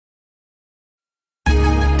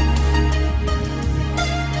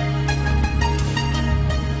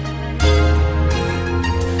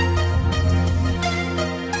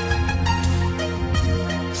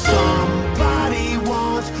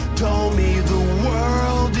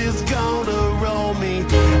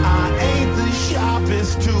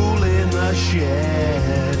this tool in the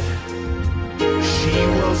shed. She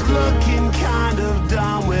was looking kind of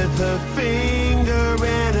dumb with her finger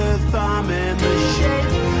and her thumb in the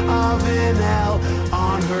shape of an L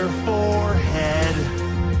on her forehead.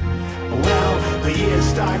 Well, the years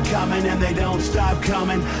start coming and they don't stop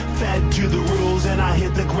coming. Fed to the rules and I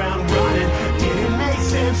hit the ground running. Didn't make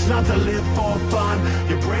sense not to live for fun.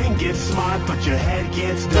 Your brain gets smart but your head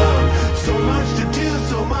gets dumb. So much to do,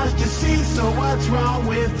 so much to see. So what's wrong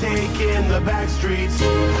with taking the back streets?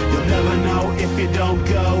 You'll never know if you don't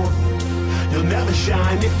go. You'll never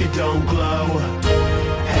shine if you don't glow.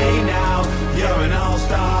 Hey now, you're an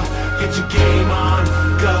all-star. Get your game on,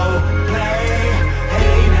 go play.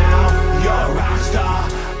 Hey now, you're a rock star.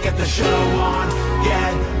 Get the show on,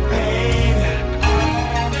 get